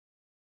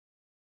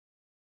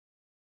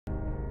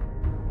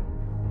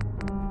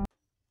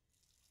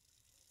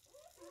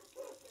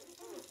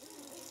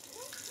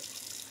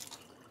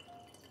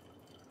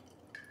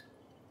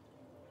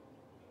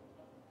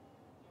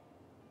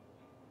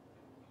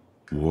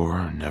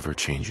War never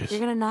changes. You're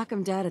gonna knock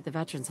him dead at the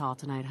Veterans Hall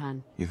tonight,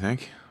 hun. You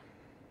think?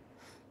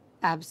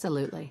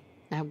 Absolutely.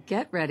 Now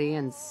get ready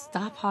and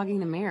stop hogging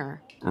the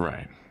mirror.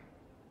 Right.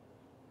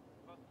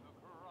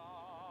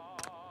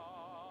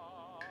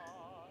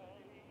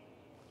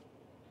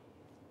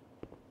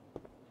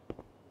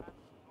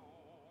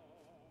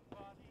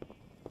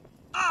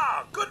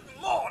 Ah, good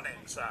morning,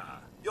 sir.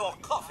 Your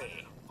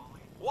coffee.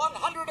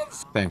 100 and...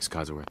 Thanks,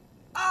 Kazuo.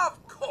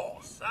 Of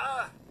course,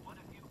 sir.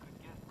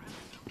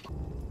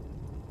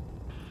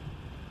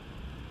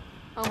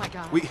 Oh my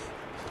god.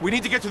 We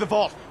need to get to the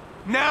vault.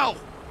 Now!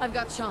 I've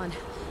got Sean.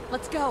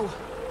 Let's go.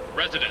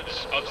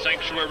 Residents of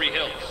Sanctuary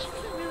Hills,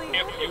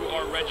 if you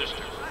are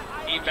registered,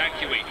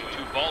 evacuate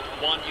to Vault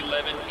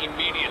 111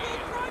 immediately.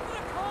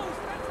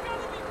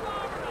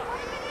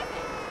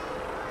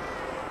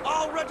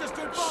 All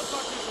registered vault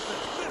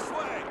participants, this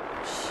way.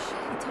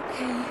 It's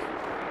okay.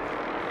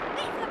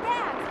 Leave the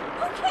bag!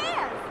 Who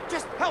cares?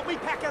 Just help me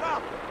pack it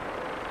up.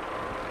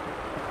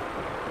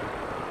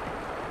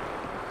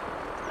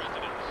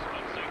 Residents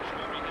of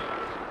Sanctuary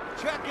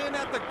Hills. Check in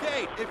at the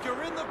gate. If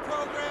you're in the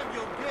program,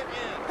 you'll get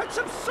in. That's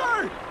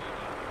absurd.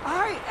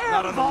 I am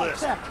Not on the Vault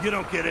list. Tech. You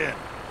don't get in.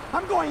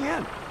 I'm going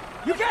in.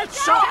 You get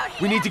shot!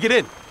 We need to get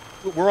in.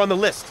 We're on the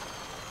list.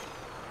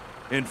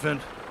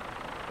 Infant,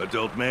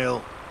 adult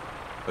male,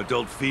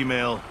 adult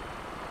female.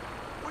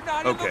 We're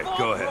not in the vault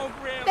go ahead.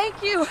 Program.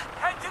 Thank you.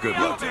 Good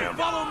luck, ma'am.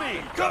 Follow me.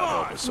 Come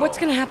on. What's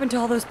gonna happen to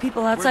all those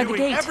people outside the We're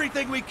doing gate?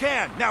 everything we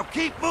can. Now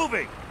keep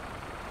moving.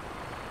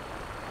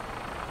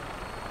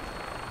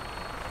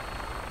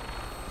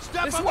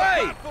 Step This on way.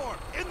 the platform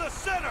in the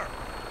center.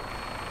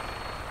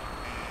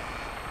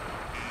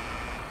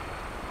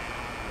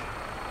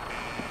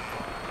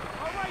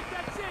 All right,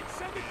 that's it.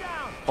 Send it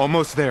down.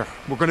 Almost there.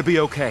 We're gonna be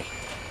okay.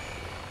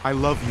 I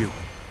love you.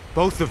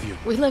 Both of you.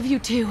 We love you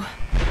too.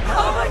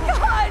 Oh my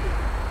god!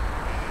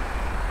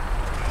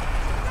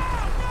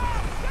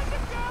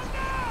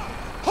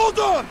 Hold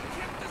on.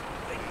 Can't this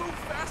thing move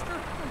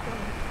faster?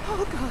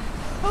 Oh god!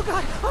 Oh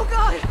god! Oh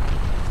god!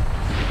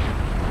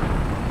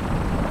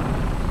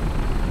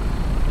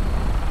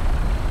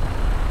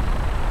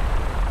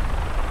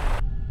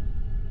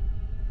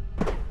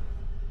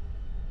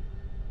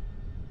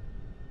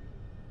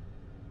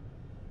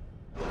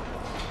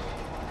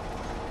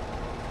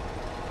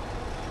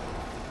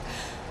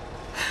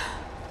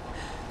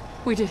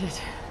 We did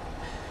it.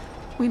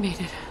 We made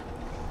it.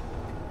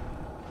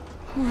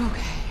 We're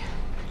okay.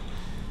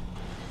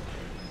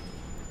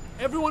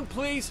 Everyone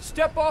please,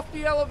 step off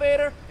the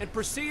elevator and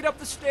proceed up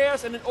the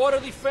stairs in an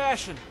orderly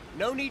fashion.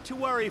 No need to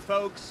worry,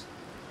 folks.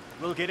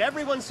 We'll get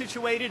everyone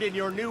situated in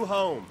your new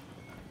home.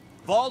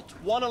 Vault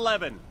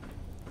 111.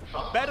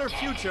 A better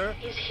future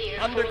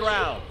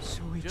underground.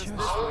 So we just this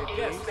way,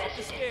 yes, up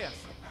the stairs.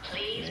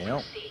 Please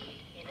proceed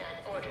in an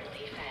orderly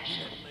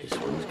fashion. This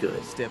one's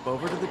good. Step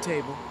over to the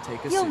table,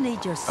 take a You'll seat.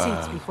 need your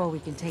seats before we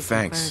can take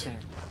thanks. you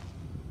further.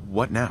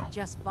 What now?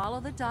 Just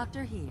follow the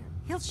doctor here.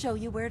 He'll show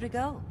you where to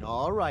go.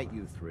 All right,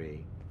 you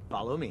three.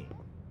 Follow me.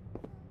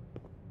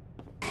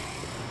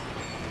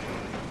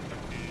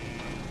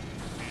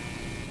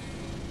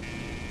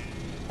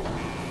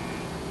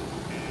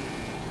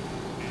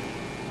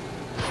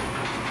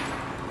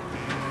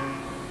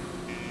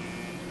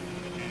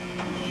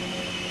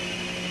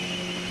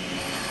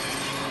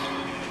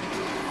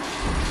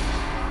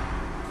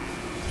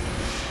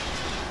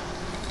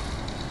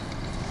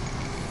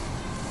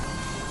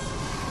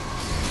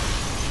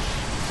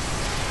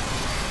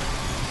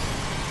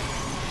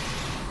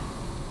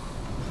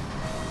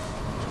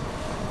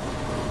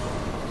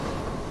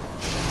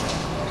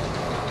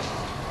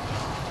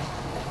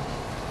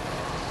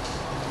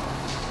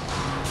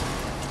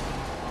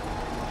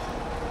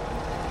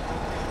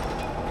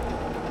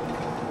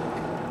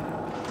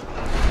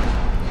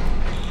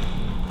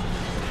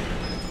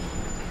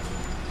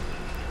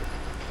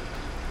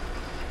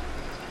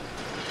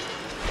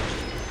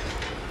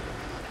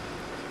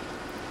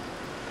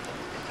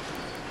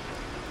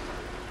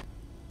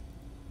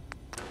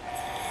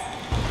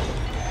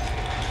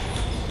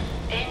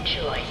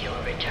 Enjoy your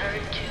return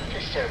to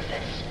the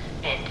surface,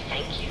 and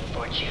thank you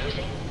for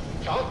choosing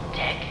Vault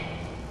Tech.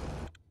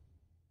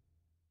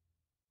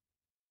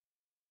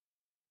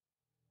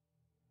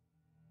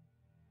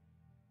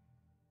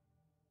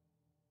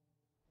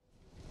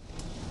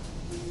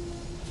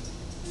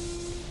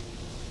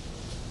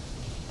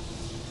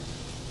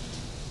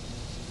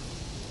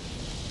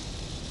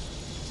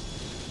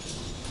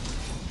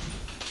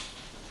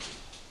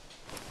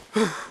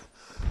 Oh,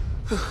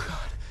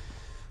 God.